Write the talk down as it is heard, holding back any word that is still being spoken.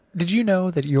Did you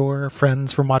know that your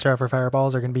friends from Watch Out for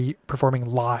Fireballs are going to be performing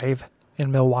live in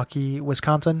Milwaukee,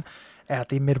 Wisconsin at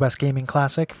the Midwest Gaming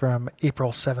Classic from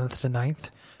April 7th to 9th,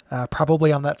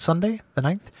 probably on that Sunday, the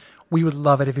 9th? We would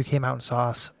love it if you came out and saw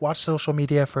us. Watch social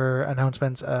media for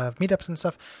announcements of meetups and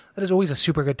stuff. That is always a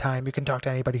super good time. You can talk to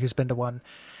anybody who's been to one.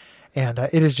 And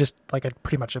it is just like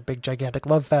pretty much a big, gigantic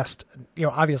love fest. You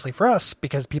know, obviously for us,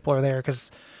 because people are there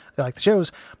because they like the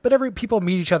shows. But people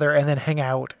meet each other and then hang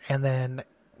out and then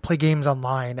play games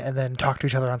online and then talk to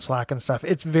each other on Slack and stuff.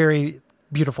 It's very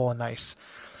beautiful and nice.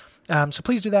 So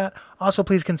please do that. Also,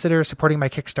 please consider supporting my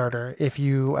Kickstarter. If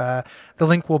you, the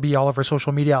link will be all over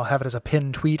social media. I'll have it as a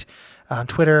pinned tweet on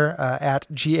Twitter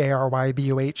at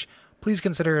GARYBUH. Please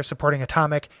consider supporting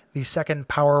Atomic, the second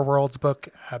Power Worlds book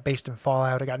based in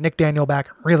Fallout. I got Nick Daniel back.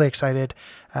 I'm really excited.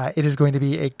 It is going to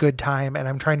be a good time, and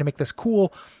I'm trying to make this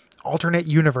cool alternate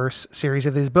universe series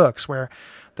of these books where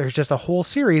there's just a whole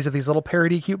series of these little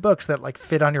parody cute books that like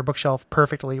fit on your bookshelf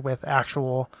perfectly with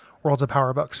actual Worlds of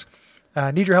Power books.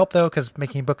 Need your help though, because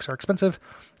making books are expensive.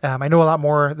 I know a lot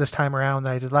more this time around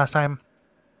than I did last time.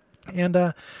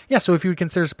 And so if you would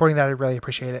consider supporting that, I'd really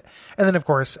appreciate it. And then of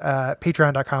course,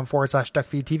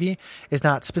 patreon.com/duckfeedtv is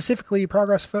not specifically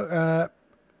progress,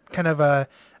 kind of a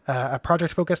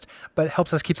project focused, but it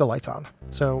helps us keep the lights on.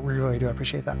 So we really do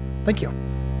appreciate that. Thank you.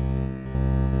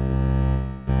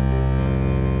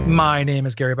 My name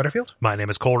is Gary Butterfield. My name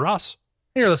is Cole Ross.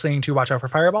 You're listening to Watch Out for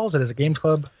Fireballs. It is a Games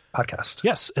Club podcast.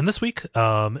 Yes, and this week,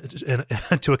 to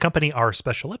accompany our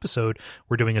special episode,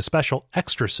 we're doing a special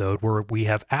Extrasode where we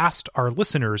have asked our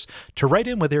listeners to write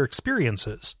in with their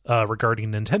experiences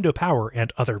regarding Nintendo Power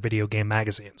and other video game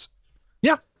magazines.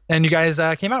 Yeah, and you guys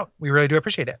came out. We really do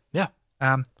appreciate it. Yeah. So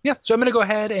I'm going to go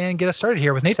ahead and get us started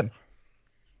here with Nathan.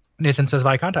 Nathan says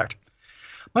by contact.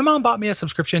 My mom bought me a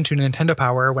subscription to Nintendo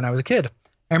Power when I was a kid.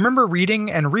 I remember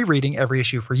reading and rereading every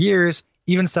issue for years,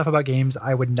 even stuff about games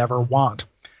I would never want.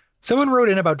 Someone wrote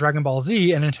in about Dragon Ball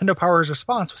Z, and Nintendo Power's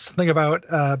response was something about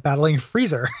battling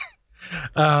Freezer.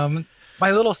 My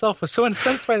little self was so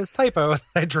incensed by this typo that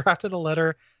I drafted a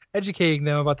letter educating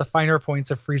them about the finer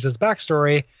points of Frieza's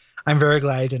backstory. I'm very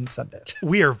glad I didn't send it.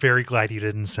 We are very glad you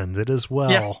didn't send it as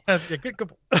well. Yeah, good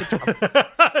job.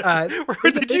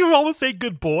 Did you almost say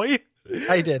good boy?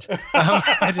 I did.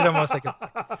 I did almost say good boy.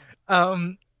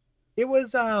 It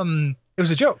was a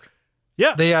joke.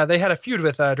 Yeah, they had a feud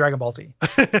with Dragon Ball Z,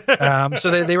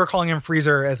 so they were calling him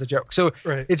Freezer as a joke. So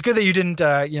right. It's good that you didn't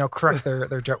correct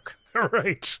their joke.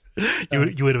 Right,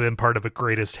 you would have been part of a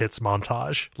greatest hits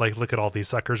montage. Like, look at all these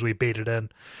suckers we baited in.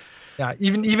 Yeah,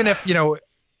 even if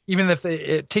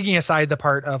taking aside the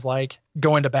part of like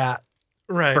going to bat,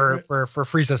 right, for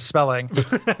Frieza's spelling,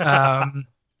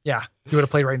 you would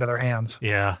have played right into their hands.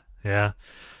 Yeah.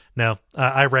 No,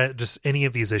 I read just any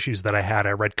of these issues that I had.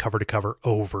 I read cover to cover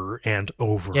over and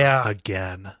over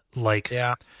again. Like,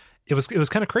 it was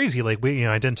kind of crazy. Like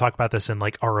I didn't talk about this in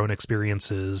like our own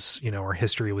experiences, our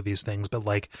history with these things, but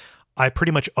like I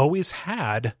pretty much always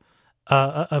had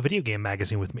a video game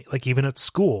magazine with me. Like even at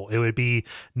school, it would be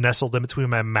nestled in between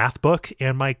my math book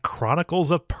and my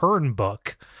Chronicles of Pern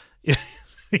book.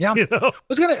 Yeah,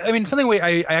 something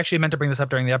I actually meant to bring this up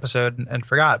during the episode and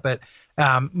forgot, but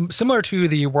similar to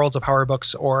the Worlds of Power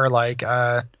books, or like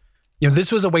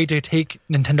this was a way to take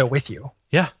Nintendo with you.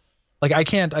 Yeah, like I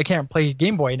can't play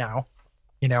Game Boy now,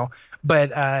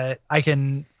 but I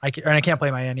can't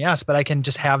play my NES, but I can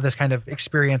just have this kind of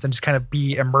experience and just kind of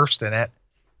be immersed in it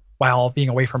while being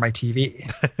away from my TV.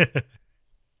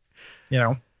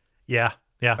 Yeah.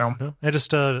 So, I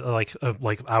just like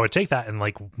I would take that and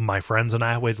like my friends and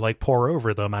I would like pour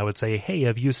over them. I would say, "Hey,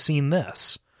 have you seen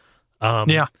this?"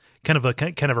 Kind of a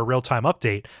real time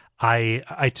update. I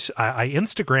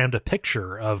Instagrammed a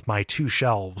picture of my two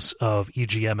shelves of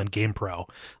EGM and GamePro.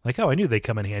 Like, I knew they'd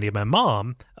come in handy. My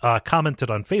mom commented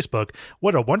on Facebook,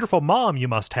 "What a wonderful mom you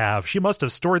must have. She must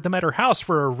have stored them at her house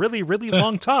for a really, really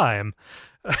long time."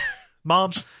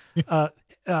 Mom, I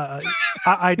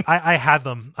had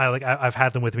them. I've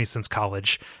had them with me since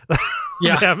college.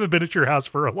 Yeah, I haven't been at your house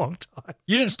for a long time.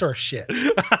 You didn't store shit.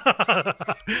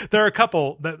 There are a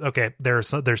couple.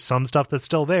 There's some stuff that's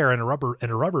still there, and a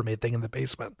Rubbermaid thing in the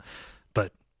basement.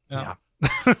 But yeah.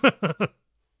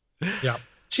 Yeah.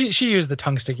 She used the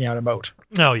tongue sticking out emote.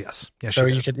 Oh yes. So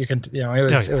you can it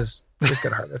was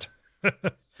good hearted.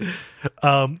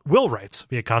 Will writes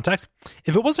via contact,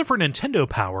 "If it wasn't for Nintendo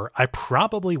Power, I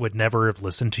probably would never have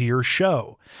listened to your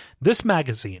show. This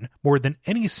magazine, more than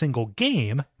any single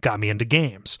game, got me into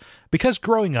games. Because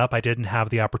growing up, I didn't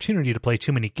have the opportunity to play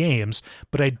too many games,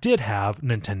 but I did have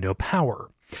Nintendo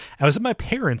Power. I was at my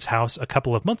parents' house a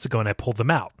couple of months ago and I pulled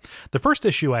them out. The first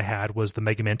issue I had was the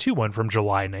Mega Man 2 one from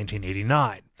July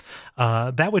 1989.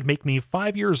 That would make me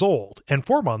 5 years old and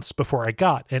 4 months before I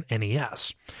got an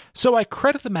NES. So I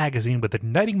credit the magazine with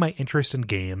igniting my interest in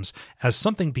games as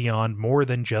something beyond more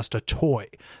than just a toy,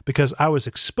 because I was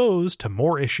exposed to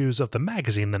more issues of the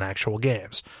magazine than actual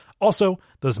games. Also,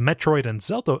 those Metroid and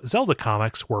Zelda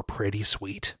comics were pretty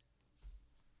sweet.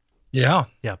 Yeah.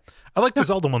 Yeah. I like the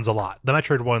Zelda ones a lot. The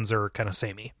Metroid ones are kind of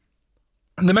samey.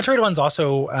 The Metroid ones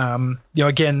also,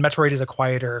 again, Metroid is a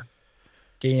quieter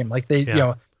game. Like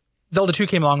Zelda 2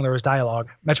 came along, there was dialogue.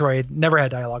 Metroid never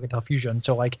had dialogue until Fusion.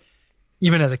 So like,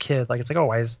 even as a kid, like, it's like, oh,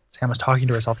 why is Samus talking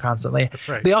to herself constantly?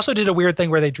 Right. They also did a weird thing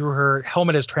where they drew her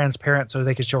helmet as transparent so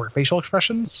they could show her facial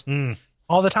expressions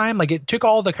all the time. Like, it took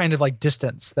all the kind of like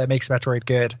distance that makes Metroid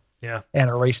good and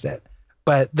erased it.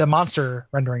 But the monster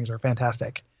renderings are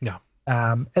fantastic. Yeah.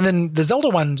 And then the Zelda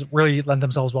ones really lend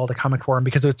themselves well to comic form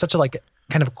because it was such a like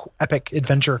kind of epic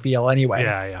adventure feel anyway.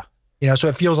 Yeah. So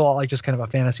it feels a lot like just kind of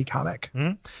a fantasy comic.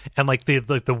 Mm-hmm. And like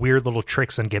the weird little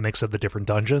tricks and gimmicks of the different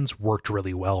dungeons worked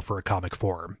really well for a comic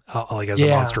form, like as a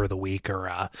monster of the week or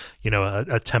a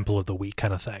temple of the week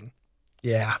kind of thing.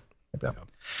 Yeah.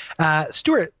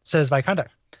 Stuart says by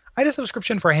contact, I had a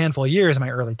subscription for a handful of years in my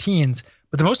early teens,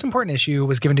 but the most important issue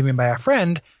was given to me by a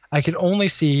friend I could only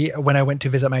see when I went to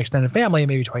visit my extended family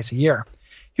maybe twice a year.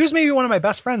 He was maybe one of my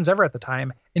best friends ever at the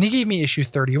time, and he gave me issue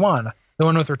 31, the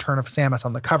one with Return of Samus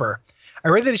on the cover. I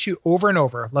read that issue over and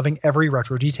over, loving every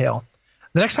retro detail.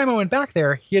 The next time I went back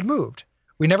there, he had moved.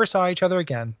 We never saw each other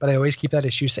again, but I always keep that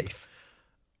issue safe.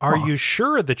 Are you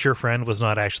sure that your friend was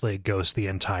not actually a ghost the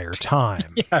entire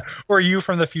time? Yeah, or you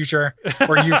from the future,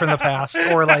 or you from the past,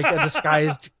 or like a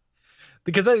disguised...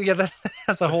 Because that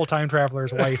has a whole time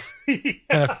traveler's wife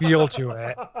kind of feel to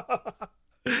it.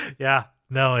 Yeah,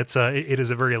 no, it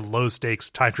is a very low stakes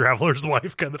time traveler's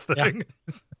wife kind of thing.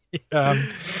 That's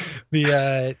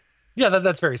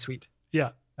very sweet. Yeah.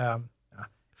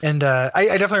 And I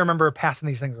definitely remember passing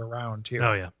these things around too.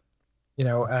 Oh yeah.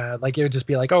 Like it would just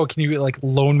be like, oh, can you like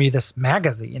loan me this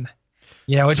magazine?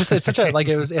 It's such a like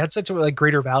it had such a like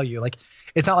greater value. Like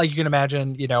it's not like you can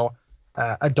imagine,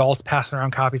 adults passing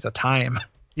around copies of Time.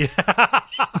 Yeah.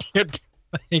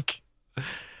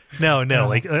 No.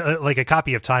 Like a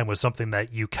copy of Time was something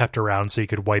that you kept around so you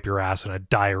could wipe your ass in a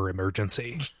dire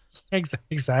emergency.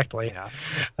 Exactly.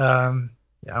 Yeah.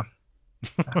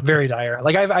 Very dire.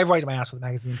 Like I've wiped my ass with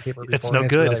magazine paper before. It's no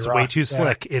good. Really it's rough. Way too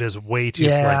slick. It is way too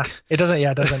slick. It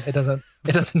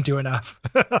doesn't do enough.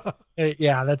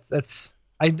 That's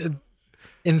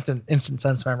instant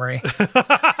sense memory.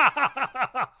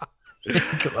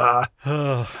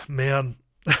 Oh man.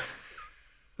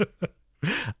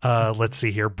 Let's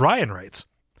see here. Brian writes,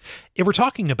 if we're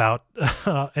talking about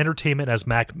entertainment as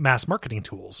mass marketing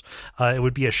tools, it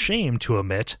would be a shame to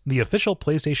omit the official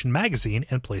PlayStation Magazine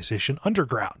and PlayStation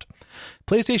Underground.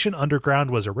 PlayStation Underground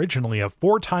was originally a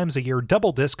 4 times a year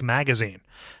double disc magazine.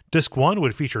 Disc 1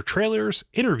 would feature trailers,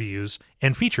 interviews,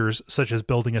 and features such as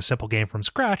building a simple game from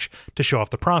scratch to show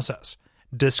off the process.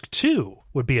 Disc 2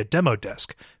 would be a demo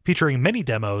disc, featuring many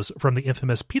demos from the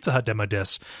infamous Pizza Hut demo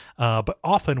discs, but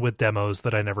often with demos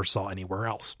that I never saw anywhere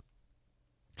else.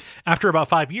 After about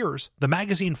 5 years, the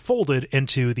magazine folded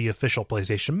into the official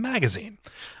PlayStation Magazine.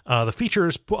 The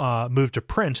features moved to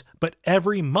print, but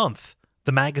every month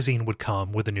the magazine would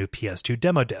come with a new PS2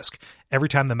 demo disc. Every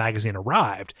time the magazine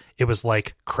arrived, it was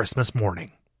like Christmas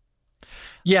morning.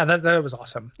 Yeah, that was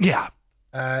awesome. Yeah.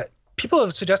 People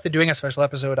have suggested doing a special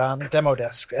episode on demo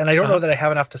discs, and I don't know that I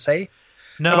have enough to say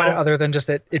about it other than just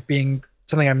it being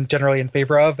something I'm generally in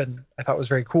favor of, and I thought was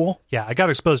very cool. Yeah, I got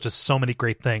exposed to so many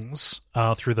great things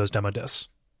through those demo discs.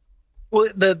 Well,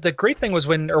 the great thing was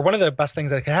one of the best things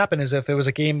that could happen is if it was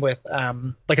a game with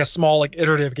like a small like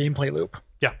iterative gameplay loop.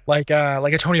 Yeah, like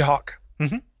a Tony Hawk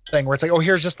thing where it's like, oh,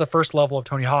 here's just the first level of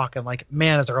Tony Hawk, and like,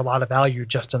 man, is there a lot of value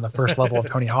just in the first level of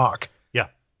Tony Hawk? Yeah,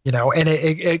 and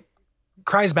it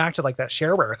cries back to like that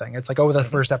shareware thing. It's like, oh, the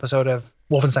first episode of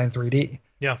Wolfenstein 3D.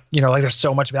 Yeah. Like there's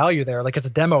so much value there. Like it's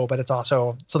a demo, but it's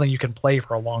also something you can play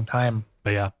for a long time.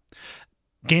 But yeah,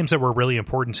 games that were really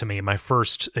important to me, my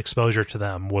first exposure to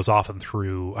them was often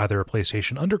through either a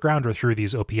PlayStation Underground or through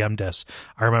these OPM discs.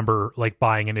 I remember like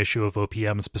buying an issue of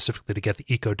OPM specifically to get the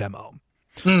Eco demo.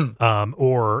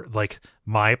 Or like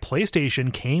my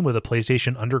PlayStation came with a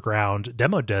PlayStation Underground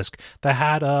demo disc that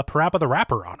had Parappa the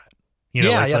Rapper on it.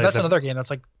 That's another game that's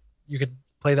like you could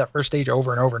play that first stage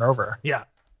over and over and over. Yeah.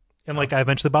 And like I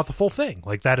eventually bought the full thing.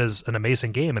 Like that is an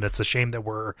amazing game, and it's a shame that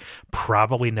we're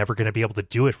probably never going to be able to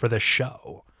do it for this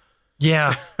show.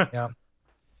 Yeah. Yeah.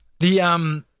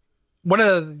 The one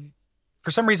of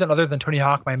for some reason other than Tony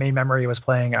Hawk, my main memory was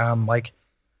playing like,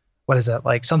 what is it,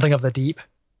 like Something of the Deep,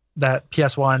 that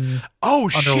PS1. Oh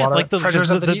shit! Like the Treasures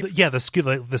of the Deep.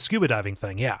 The scuba diving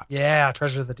thing. Yeah,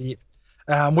 Treasures of the Deep,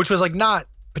 which was like not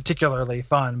particularly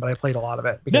fun, but I played a lot of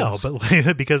it.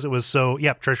 Because it was so.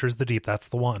 Yeah, Treasures of the Deep. That's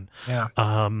the one. Yeah.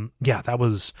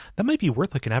 That might be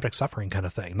worth like an Epic Suffering kind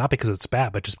of thing, not because it's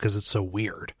bad, but just because it's so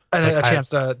weird and like, a chance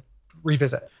to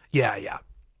revisit. Yeah,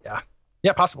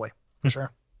 possibly for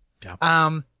sure. Yeah.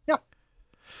 Yeah.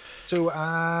 So,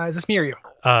 is this me or you?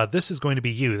 This is going to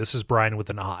be you. This is Brian with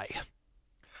an I.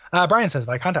 Brian says,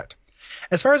 by contact.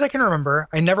 As far as I can remember,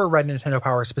 I never read Nintendo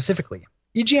Power specifically.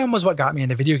 EGM was what got me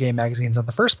into video game magazines in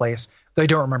the first place, though I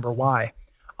don't remember why.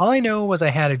 All I know was I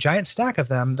had a giant stack of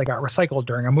them that got recycled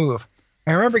during a move.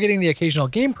 I remember getting the occasional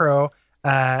Game Pro,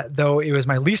 though it was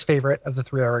my least favorite of the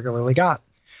three I regularly got.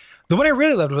 The one I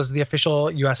really loved was the official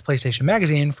US PlayStation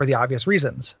magazine for the obvious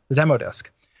reasons, the demo disc.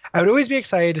 I would always be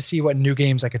excited to see what new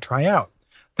games I could try out.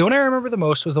 The one I remember the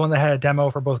most was the one that had a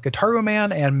demo for both Guitar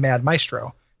Man and Mad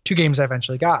Maestro, two games I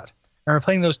eventually got. I remember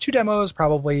playing those two demos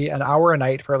probably an hour a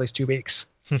night for at least 2 weeks.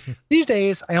 These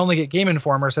days, I only get Game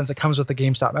Informer since it comes with the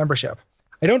GameStop membership.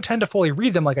 I don't tend to fully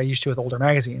read them like I used to with older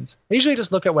magazines. I usually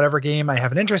just look at whatever game I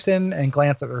have an interest in and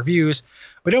glance at the reviews,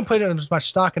 but don't put as much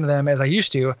stock into them as I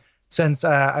used to, since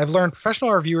I've learned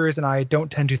professional reviewers and I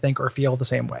don't tend to think or feel the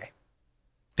same way.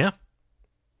 Yeah.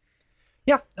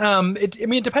 Yeah.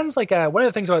 It depends. Like one of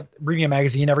the things about reading a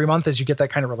magazine every month is you get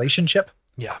that kind of relationship.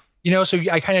 Yeah. So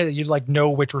you like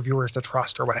know which reviewers to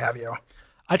trust or what have you.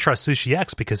 I trust Sushi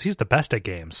X because he's the best at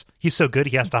games. He's so good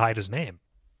he has to hide his name.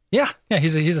 Yeah.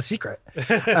 He's a secret.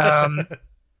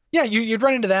 You'd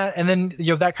run into that, and then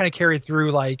that kind of carried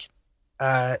through like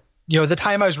the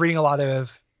time I was reading a lot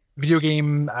of video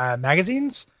game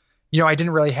magazines. I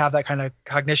didn't really have that kind of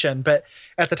cognition, but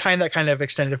at the time that kind of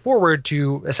extended forward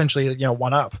to essentially,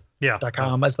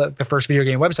 1UP.com as the first video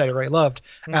game website I really loved.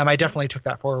 I definitely took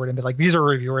that forward and be like, these are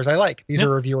reviewers I like. These are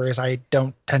reviewers I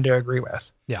don't tend to agree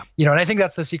with. Yeah. And I think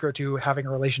that's the secret to having a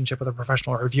relationship with a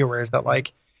professional reviewer is that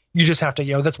like, you just have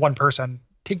to, that's one person.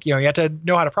 You have to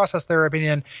know how to process their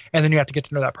opinion, and then you have to get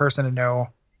to know that person and know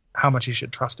how much you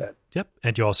should trust it. Yep.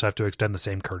 And you also have to extend the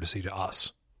same courtesy to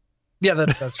us. Yeah,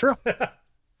 that's true.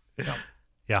 Yeah.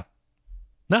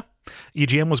 No,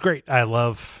 EGM was great. I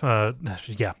love,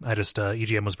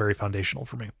 EGM was very foundational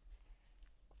for me.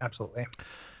 Absolutely.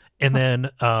 And then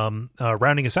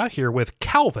rounding us out here with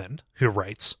Calvin, who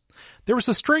writes, there was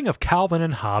a string of Calvin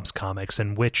and Hobbes comics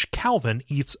in which Calvin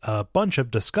eats a bunch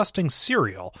of disgusting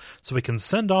cereal so he can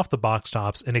send off the box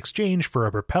tops in exchange for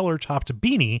a propeller-topped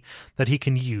beanie that he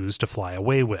can use to fly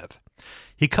away with.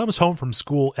 He comes home from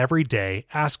school every day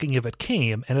asking if it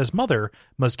came, and his mother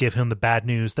must give him the bad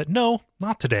news that no,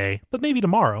 not today, but maybe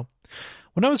tomorrow.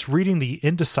 When I was reading the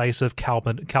indecisive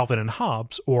Calvin and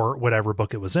Hobbes, or whatever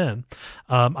book it was in,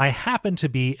 I happened to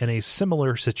be in a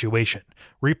similar situation,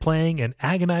 replayed an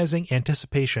agonizing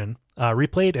anticipation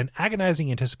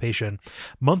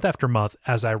month after month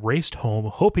as I raced home,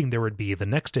 hoping there would be the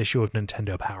next issue of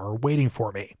Nintendo Power waiting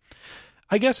for me.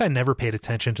 I guess I never paid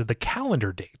attention to the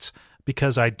calendar dates,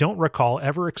 because I don't recall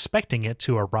ever expecting it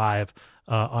to arrive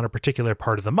on a particular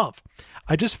part of the month.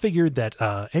 I just figured that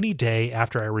any day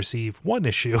after I receive one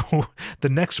issue, the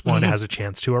next one has a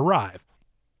chance to arrive.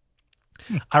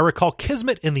 I recall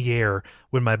kismet in the air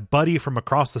when my buddy from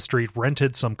across the street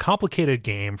rented some complicated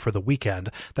game for the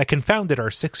weekend that confounded our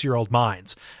 6-year-old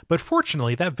minds. But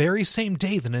fortunately, that very same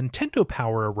day, the Nintendo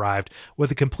Power arrived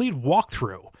with a complete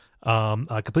walkthrough.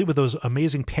 Complete with those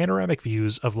amazing panoramic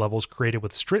views of levels created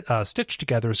with stitched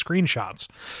together screenshots.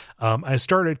 I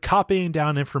started copying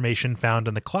down information found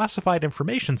in the classified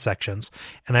information sections,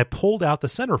 and I pulled out the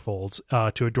centerfolds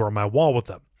to adorn my wall with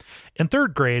them. In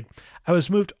 3rd grade, I was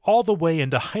moved all the way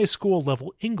into high school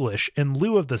level English in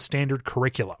lieu of the standard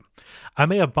curriculum. I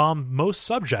may have bombed most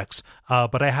subjects,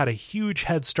 but I had a huge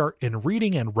head start in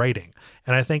reading and writing,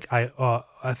 and I think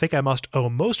I must owe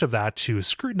most of that to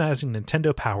scrutinizing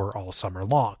Nintendo Power all summer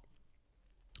long.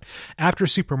 After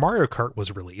Super Mario Kart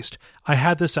was released, I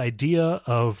had this idea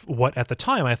of what at the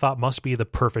time I thought must be the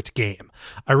perfect game.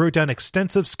 I wrote down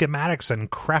extensive schematics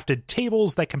and crafted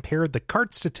tables that compared the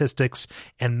kart statistics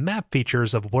and map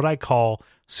features of what I called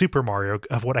Super Mario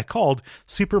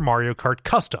Kart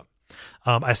Custom.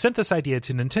 I sent this idea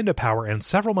to Nintendo Power, and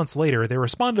several months later they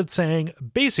responded saying,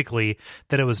 basically,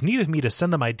 that it was neat of me to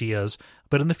send them ideas,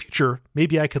 but in the future,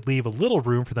 maybe I could leave a little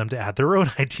room for them to add their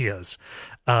own ideas.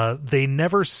 They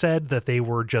never said that they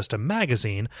were just a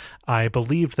magazine. I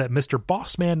believed that Mr.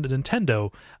 Bossman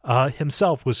Nintendo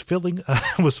himself was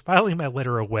filing my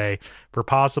letter away for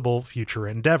possible future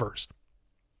endeavors.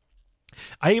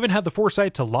 I even had the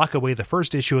foresight to lock away the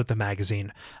first issue of the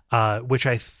magazine, which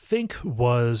I think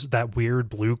was that weird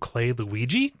blue clay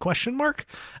Luigi ? It's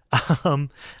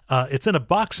in a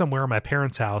box somewhere in my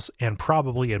parents' house and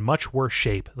probably in much worse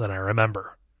shape than I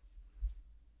remember.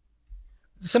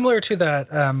 Similar to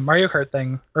that Mario Kart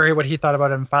thing, or what he thought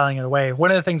about him filing it away.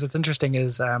 One of the things that's interesting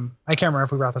is, I can't remember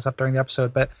if we brought this up during the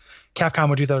episode, but Capcom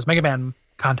would do those Mega Man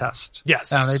contests.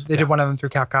 Yes. They did one of them through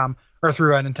Capcom, or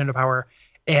through Nintendo Power.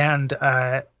 And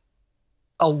a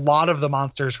lot of the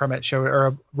monsters from it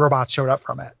robots showed up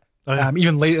from it,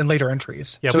 even in later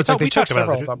entries. Yeah, so we talked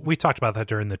about that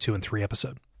during the 2 and 3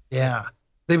 episode. Yeah,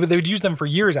 they would use them for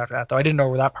years after that, though. I didn't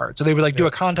know that part. So they would do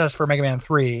a contest for Mega Man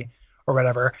 3 or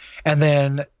whatever, and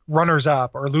then runners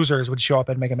up or losers would show up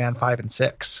in Mega Man 5 and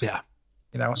 6. Yeah,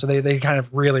 so they kind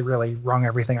of really, really wrung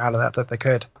everything out of that they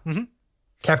could. Mm-hmm.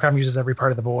 Capcom uses every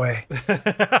part of the boy.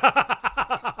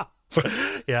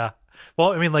 Yeah.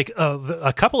 Well, I mean,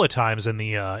 a couple of times in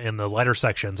the letter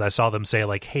sections, I saw them say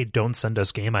 "Hey, don't send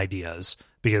us game ideas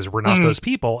because we're not those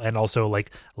people," and also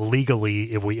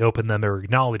legally, if we open them or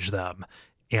acknowledge them,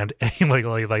 and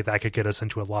that could get us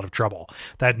into a lot of trouble.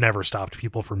 That never stopped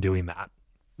people from doing that.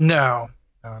 No.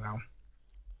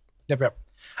 Yep.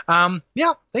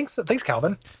 Yeah. Thanks,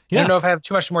 Calvin. Yeah. I don't know if I have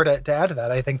too much more to add to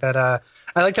that. I think that I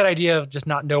like that idea of just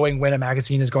not knowing when a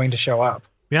magazine is going to show up.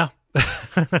 Yeah.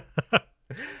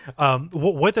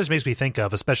 What this makes me think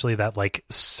of, especially that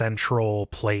central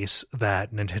place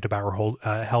that Nintendo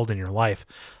Power held in your life,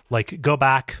 go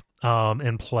back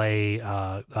and play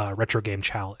Retro Game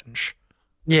Challenge.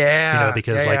 Yeah,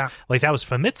 because that was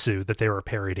Famitsu that they were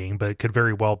parodying, but it could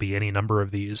very well be any number of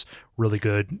these really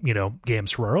good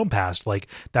games from our own past.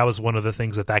 That was one of the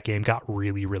things that game got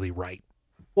really, really right.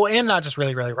 Well, and not just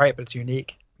really, really right, but it's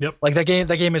unique. Yep. That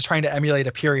game is trying to emulate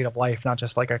a period of life, not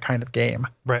just a kind of game.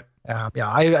 Right.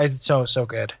 It's so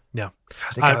good. Yeah.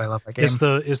 I love that game. Is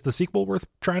the sequel worth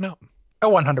trying out? Oh,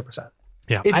 100%.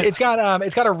 Yeah. It's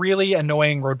got a really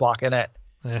annoying roadblock in it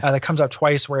that comes up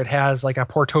twice, where it has a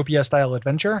Portopia style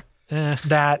adventure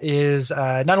that is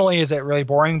not only is it really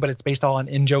boring, but it's based all on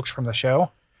in-jokes from the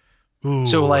show. Ooh,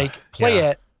 so play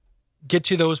it, get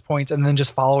to those points, and then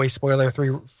just follow a spoiler-free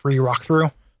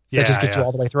walkthrough. That just gets you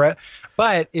all the way through it.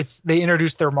 But they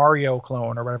introduced their Mario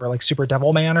clone or whatever, Super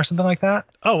Devil Man or something like that.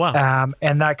 Oh, wow.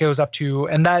 And that goes up to,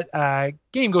 and that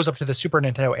game goes up to the Super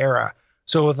Nintendo era.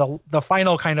 So the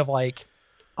final kind of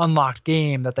unlocked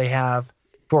game that they have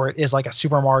for it is a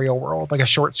Super Mario World, a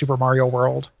short Super Mario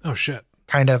World. Oh, shit.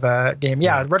 Kind of a game.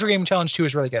 Yeah. Retro Game Challenge 2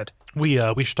 is really good. We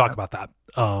should talk about that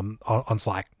on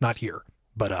Slack, not here,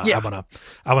 but I want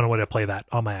to play that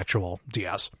on my actual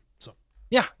DS.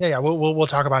 Yeah. We'll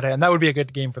talk about it, and that would be a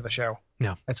good game for the show.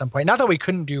 Yeah. At some point, not that we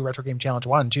couldn't do Retro Game Challenge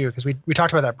 1 too, because we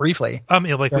talked about that briefly.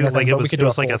 It was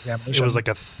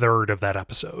a third of that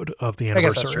episode of the anniversary.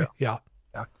 I guess that's true.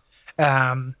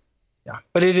 Yeah.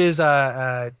 But it is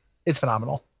it's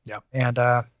phenomenal. Yeah. And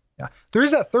there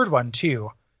is that third one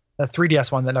too, the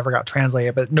 3DS one that never got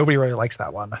translated, but nobody really likes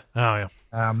that one. Oh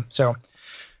yeah.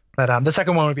 But the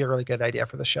second one would be a really good idea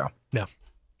for the show. Yeah.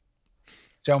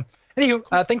 So. Anywho,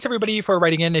 thanks everybody for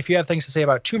writing in. If you have things to say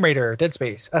about Tomb Raider, Dead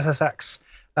Space, SSX,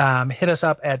 hit us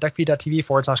up at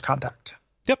duckfeed.tv/contact.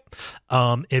 Yep.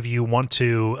 If you want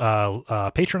to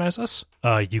patronize us,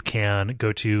 you can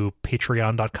go to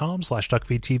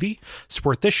patreon.com/duckfeedtv,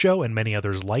 support this show and many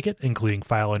others like it, including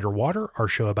File Underwater, our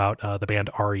show about the band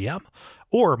REM,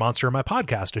 or Monster in My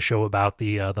Podcast, a show about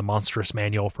the Monstrous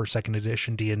Manual for 2nd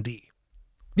edition D&D.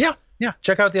 Yeah.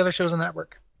 Check out the other shows on the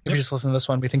network. If you just listen to this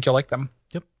one, we think you'll like them.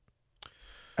 Yep.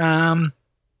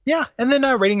 Yeah, and then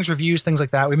ratings, reviews, things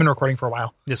like that. We've been recording for a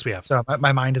while. Yes, we have. So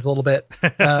my mind is a little bit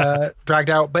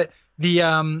dragged out, but the you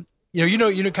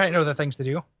kind of know the things to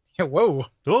do. Yeah, whoa,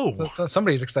 so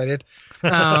somebody's excited.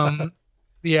 But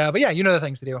yeah, you know the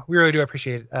things to do. We really do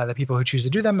appreciate the people who choose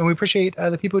to do them, and we appreciate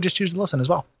the people who just choose to listen as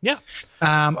well. Yeah.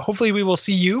 Hopefully, we will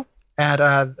see you at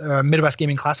Midwest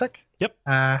Gaming Classic. Yep.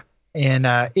 In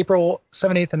April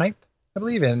 7th, 8th, and 9th. I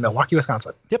believe in Milwaukee,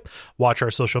 Wisconsin. Yep. Watch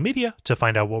our social media to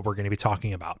find out what we're going to be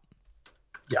talking about.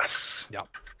 Yes. Yep.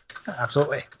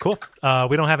 Absolutely. Cool.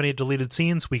 We don't have any deleted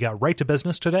scenes. We got right to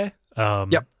business today.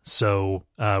 Yep. So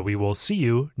we will see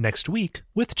you next week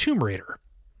with Tomb Raider.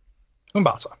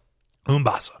 Umbasa.